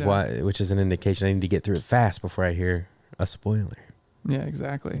 which is an indication I need to get through it fast before I hear a spoiler. Yeah,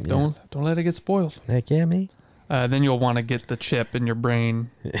 exactly. Yeah. Don't let it get spoiled. Heck yeah, me. Then you'll want to get the chip in your brain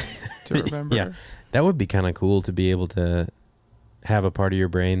to remember. Yeah, that would be kind of cool to be able to have a part of your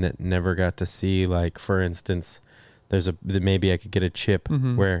brain that never got to see. Like, for instance, maybe I could get a chip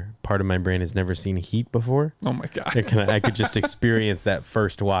where part of my brain has never seen heat before. Oh my god! I could just experience that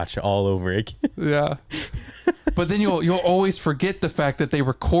first watch all over again. Yeah, but then you'll always forget the fact that they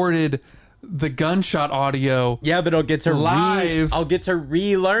recorded the gunshot audio. Yeah, but I'll get to live. I'll get to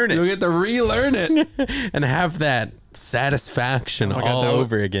relearn it. You'll get to relearn it and have that satisfaction all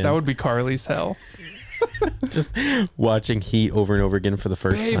over again. That would be Carly's hell. Just watching Heat over and over again for the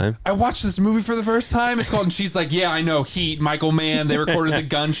first time. I watched this movie for the first time. It's called, and she's like, yeah, I know, Heat, Michael Mann. They recorded the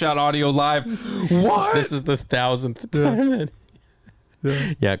gunshot audio live. What? This is the 1,000th time.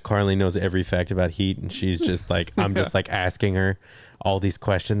 Yeah, Carly knows every fact about Heat, and she's just like, I'm just like asking her all these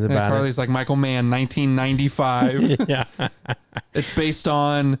questions about Carly's like, Michael Mann, 1995. Yeah. It's based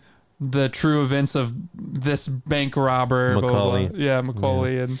on the true events of this bank robber. Macaulay. Blah, blah. Yeah,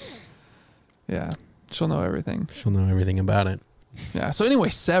 Macaulay. Yeah. And yeah. She'll know everything. She'll know everything about it. Yeah. So anyway,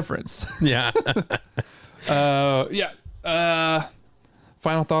 Severance. Yeah.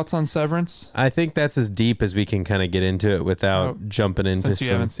 Final thoughts on Severance? I think that's as deep as we can kind of get into it without jumping into since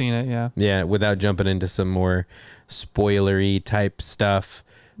you haven't seen it, yeah. Yeah, without jumping into some more spoilery type stuff.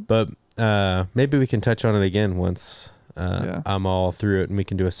 But maybe we can touch on it again once I'm all through it, and we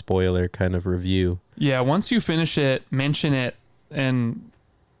can do a spoiler kind of review. Yeah, once you finish it, mention it and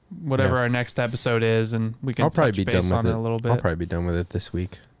whatever our next episode is, and we can touch base on it a little bit. I'll probably be done with it this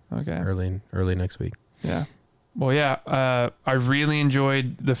week. Okay. Early next week. Yeah. Well, yeah, I really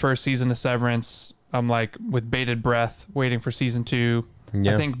enjoyed the first season of Severance. I'm like with bated breath waiting for season 2.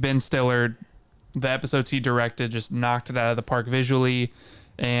 Yeah. I think Ben Stiller, the episodes he directed, just knocked it out of the park visually.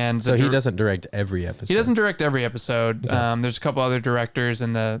 And so he doesn't direct every episode. He doesn't direct every episode. Okay. There's a couple other directors,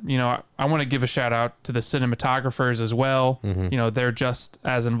 and I want to give a shout out to the cinematographers as well. Mm-hmm. They're just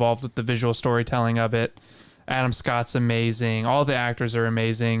as involved with the visual storytelling of it. Adam Scott's amazing. All the actors are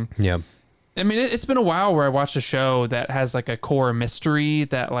amazing. Yeah. I mean, it's been a while where I watched a show that has like a core mystery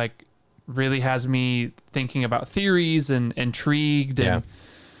that like really has me thinking about theories and intrigued. And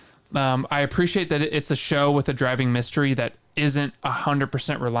I appreciate that it's a show with a driving mystery that isn't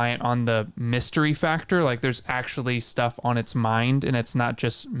 100% reliant on the mystery factor. Like, there's actually stuff on its mind, and it's not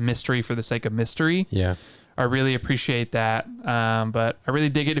just mystery for the sake of mystery. Yeah. I really appreciate that. But I really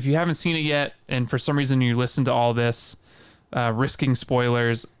dig it. If you haven't seen it yet, and for some reason you listen to all this, risking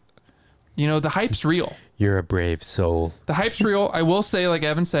spoilers, the hype's real. You're a brave soul. The hype's real. I will say, like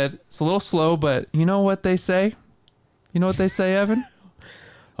Evan said, it's a little slow, but you know what they say? You know what they say, Evan?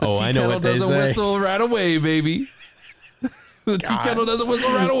 I know what they say. Doesn't whistle right away, baby. The tea kettle doesn't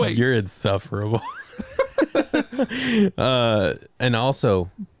whistle right away. You're insufferable. And also,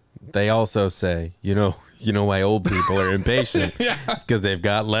 they also say, why old people are impatient. Yeah. It's because they've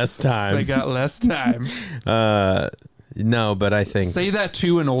got less time. They got less time. No, but I think... Say that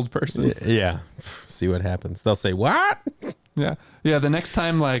to an old person. Yeah. See what happens. They'll say, what? Yeah. Yeah, the next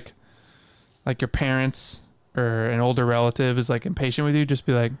time, like your parents or an older relative is, like, impatient with you, just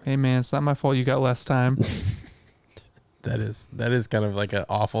be like, hey, man, it's not my fault you got less time. That is kind of like an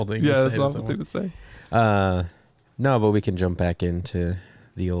awful thing to say. Yeah, that's an awful thing to say. No, but we can jump back into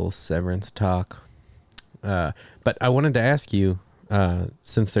the old Severance talk. But I wanted to ask you,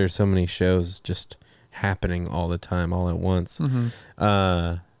 since there's so many shows just happening all the time, all at once,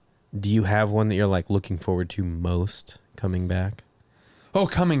 do you have one that you're like looking forward to most coming back? Oh,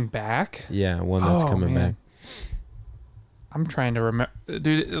 coming back? Yeah, one that's coming back. I'm trying to remember.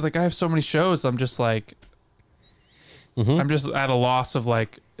 Dude, like, I have so many shows, I'm just like... I'm just at a loss of,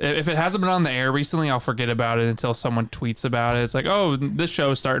 like, if it hasn't been on the air recently, I'll forget about it until someone tweets about it. It's like, oh, this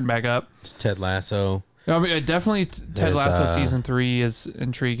show is starting back up. Ted Lasso. I mean, definitely Ted Lasso season 3 is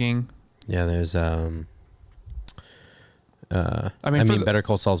intriguing. Yeah, there's I mean, Better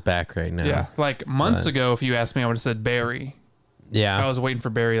Call Saul's back right now. Yeah, like months ago, if you asked me, I would have said Barry. Yeah, I was waiting for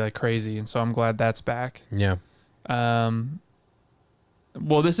Barry like crazy, and so I'm glad that's back. Yeah. Well,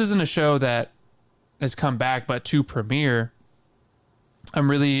 this isn't a show that has come back, but to premiere,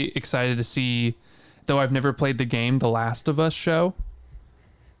 I'm really excited to see. Though I've never played the game, The Last of Us show.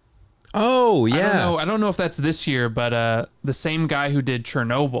 Oh yeah. I don't know if that's this year, but the same guy who did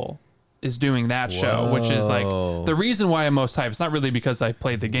Chernobyl is doing that show, which is like the reason why I'm most hyped. It's not really because I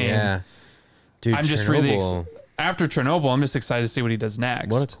played the game. Yeah. Dude, I'm just really after Chernobyl, I'm just excited to see what he does next.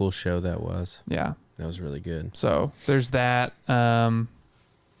 What a cool show that was. Yeah. That was really good. So there's that.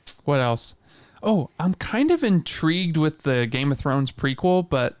 What else? Oh, I'm kind of intrigued with the Game of Thrones prequel,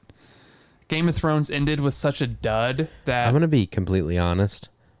 but Game of Thrones ended with such a dud that I'm going to be completely honest.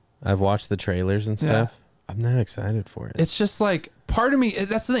 I've watched the trailers and stuff. Yeah. I'm not excited for it. It's just like part of me.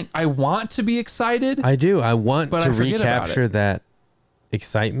 That's the thing. I want to be excited. I do. I want to recapture that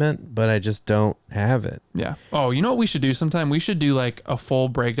excitement, but I just don't have it. Yeah. Oh, you know what we should do sometime? We should do like a full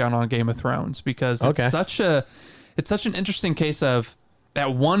breakdown on Game of Thrones because it's such an interesting case of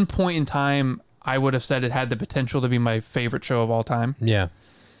at one point in time, I would have said it had the potential to be my favorite show of all time. Yeah.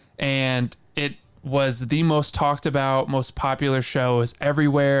 And it was the most talked about, most popular show. It was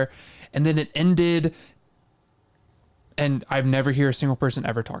everywhere. And then it ended. And I've never heard a single person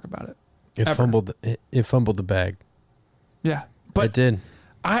ever talk about it. It fumbled the bag. Yeah. But it did.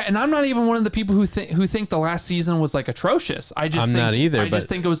 I'm not even one of the people who think the last season was like atrocious. I'm not either. I just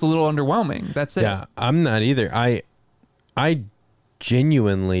think it was a little underwhelming. That's it. Yeah, I'm not either. I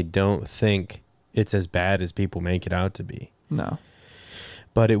genuinely don't think it's as bad as people make it out to be. No.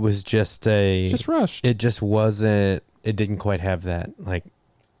 But it was just rushed. It just wasn't. It didn't quite have that like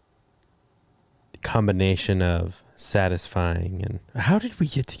combination of satisfying and how did we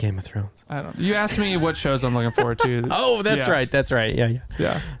get to Game of Thrones? I don't know. You asked me what shows I'm looking forward to. Oh, that's right. That's right.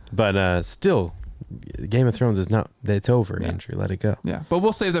 Yeah. But still, Game of Thrones is not. It's over, Andrew. Let it go. Yeah, but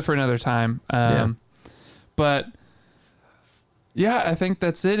we'll save that for another time. But yeah, I think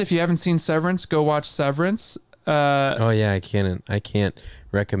that's it. If you haven't seen Severance, go watch Severance. I can't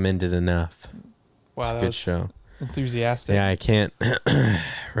recommend it enough. Wow, it's a good show. Enthusiastic. Yeah, I can't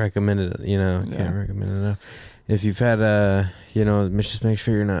recommend it. Can't recommend it enough. If you've had just make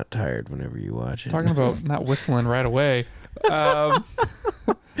sure you're not tired whenever you watch it. Talking about not whistling right away. Yeah.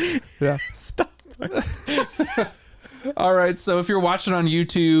 Stop. All right, so if you're watching on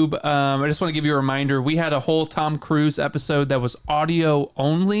YouTube, I just want to give you a reminder. We had a whole Tom Cruise episode that was audio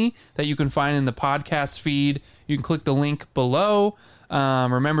only that you can find in the podcast feed. You can click the link below.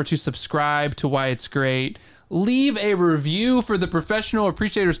 Remember to subscribe to Why It's Great. Leave a review for the Professional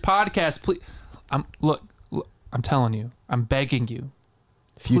Appreciators podcast, please. I'm telling you. I'm begging you.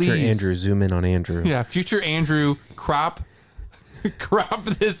 Future Please. Andrew, zoom in on Andrew. Yeah, future Andrew, crop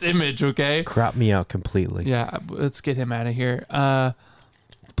this image, okay? Crop me out completely. Yeah, let's get him out of here.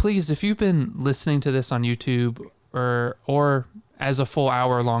 Please, if you've been listening to this on YouTube or as a full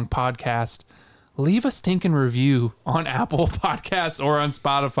hour-long podcast, leave a stinking review on Apple Podcasts or on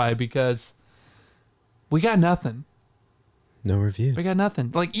Spotify because we got nothing. No review. We got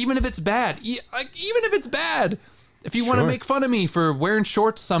nothing. Like, even if it's bad, if you want to make fun of me for wearing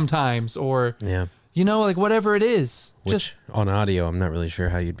shorts sometimes or, whatever it is. Which, just on audio, I'm not really sure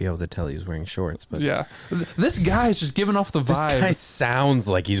how you'd be able to tell he was wearing shorts. But yeah. This guy's just giving off the vibe. This guy sounds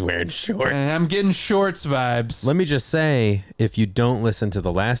like he's wearing shorts. And I'm getting shorts vibes. Let me just say, if you don't listen to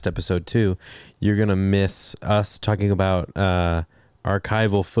the last episode too, you're going to miss us talking about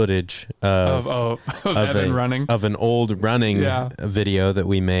archival footage of Evan running. Of an old running video that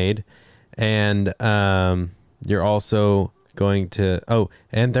we made. And you're also going to...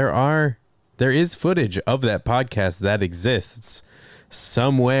 and there is footage of that podcast that exists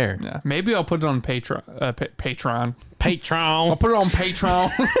somewhere. Yeah, maybe I'll put it on Patreon. Patreon. I'll put it on Patreon.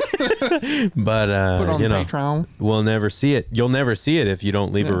 But put it on Patreon. We'll never see it. You'll never see it if you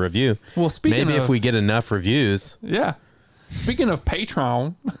don't leave a review. Well, maybe if we get enough reviews. Yeah. Speaking of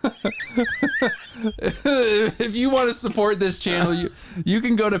Patreon, if you want to support this channel, you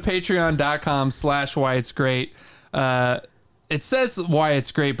can go to patreon.com/whyitsgreat. It says Why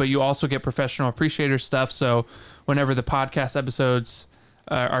It's Great, but you also get Professional Appreciator stuff. So whenever the podcast episodes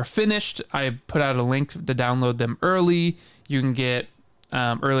are finished, I put out a link to download them early. You can get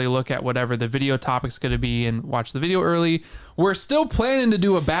early look at whatever the video topic's going to be and watch the video early. We're still planning to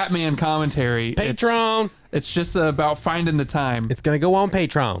do a Batman commentary. Patreon. It's just about finding the time. It's going to go on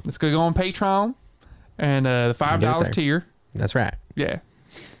Patreon. It's going to go on Patreon and the $5 tier. That's right. Yeah.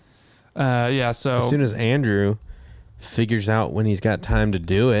 Yeah. So as soon as Andrew figures out when he's got time to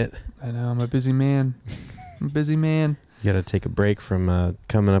do it. I know, I'm a busy man. I'm a busy man. You got to take a break from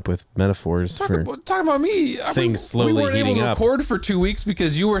coming up with metaphors Talk about me. Things slowly we weren't heating able to up. record for 2 weeks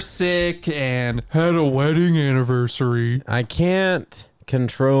because you were sick and had a wedding anniversary. I can't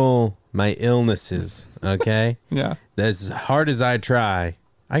control my illnesses, okay? Yeah. As hard as I try,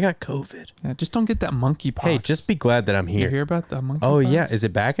 I got COVID. Yeah. Just don't get that monkeypox. Hey, just be glad that I'm You here. hear about the monkeypox? Oh, yeah. Is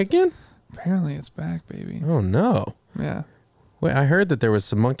it back again? Apparently it's back, baby. Oh, no. Yeah. Wait, I heard that there was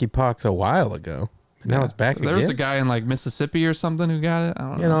some monkeypox a while ago. Now it's back again. There was a guy in like Mississippi or something who got it. I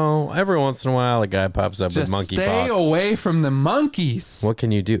don't know. You know, every once in a while a guy pops up Just with monkeypox. stay away from the monkeys. What can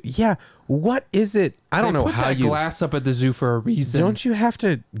you do? Yeah, what is it? I don't know put how that you glass up at the zoo for a reason. don't you have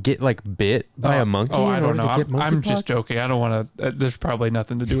to get like bit by a monkey? Oh, I in don't order know. to get I'm just monkeypox? joking. I don't want to. There's probably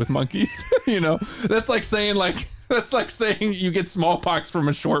nothing to do with monkeys. You know, that's like saying you get smallpox from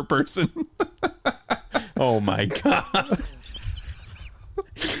a short person. Oh my god!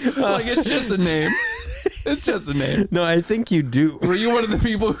 Like it's just a name. It's just a name. No, I think you do. Were you one of the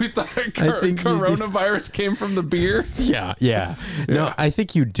people who thought think you do. coronavirus came from the beer? Yeah. No, I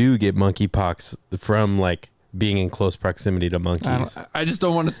think you do get monkeypox from like being in close proximity to monkeys. I just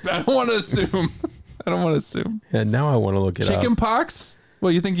don't want to. I don't want to assume. I don't want to assume. And now I want to look it up. Chicken pox?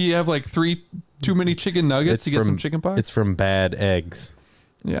 Well, you think you have like too many chicken nuggets to get some chicken pox? It's from bad eggs.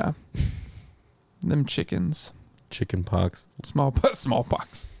 Yeah. Them chickens. Chicken pox.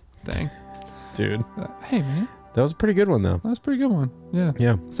 Smallpox. Dang. Dude. Hey, man. That was a pretty good one, though. That was a pretty good one. Yeah.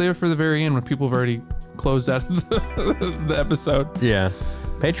 Yeah. Save it for the very end when people have already closed out the episode. Yeah.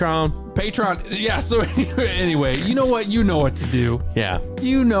 Patreon. Yeah. So anyway, you know what? You know what to do. Yeah.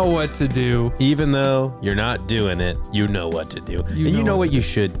 You know what to do. Even though you're not doing it, you know what to do. You know what you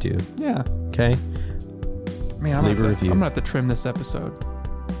should do. Yeah. Okay? Man, Leave a review. I'm going to have to trim this episode.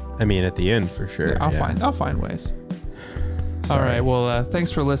 I mean, at the end, for sure. Yeah, I'll find ways. Sorry. All right. Well,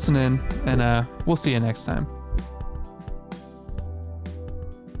 thanks for listening, and we'll see you next time.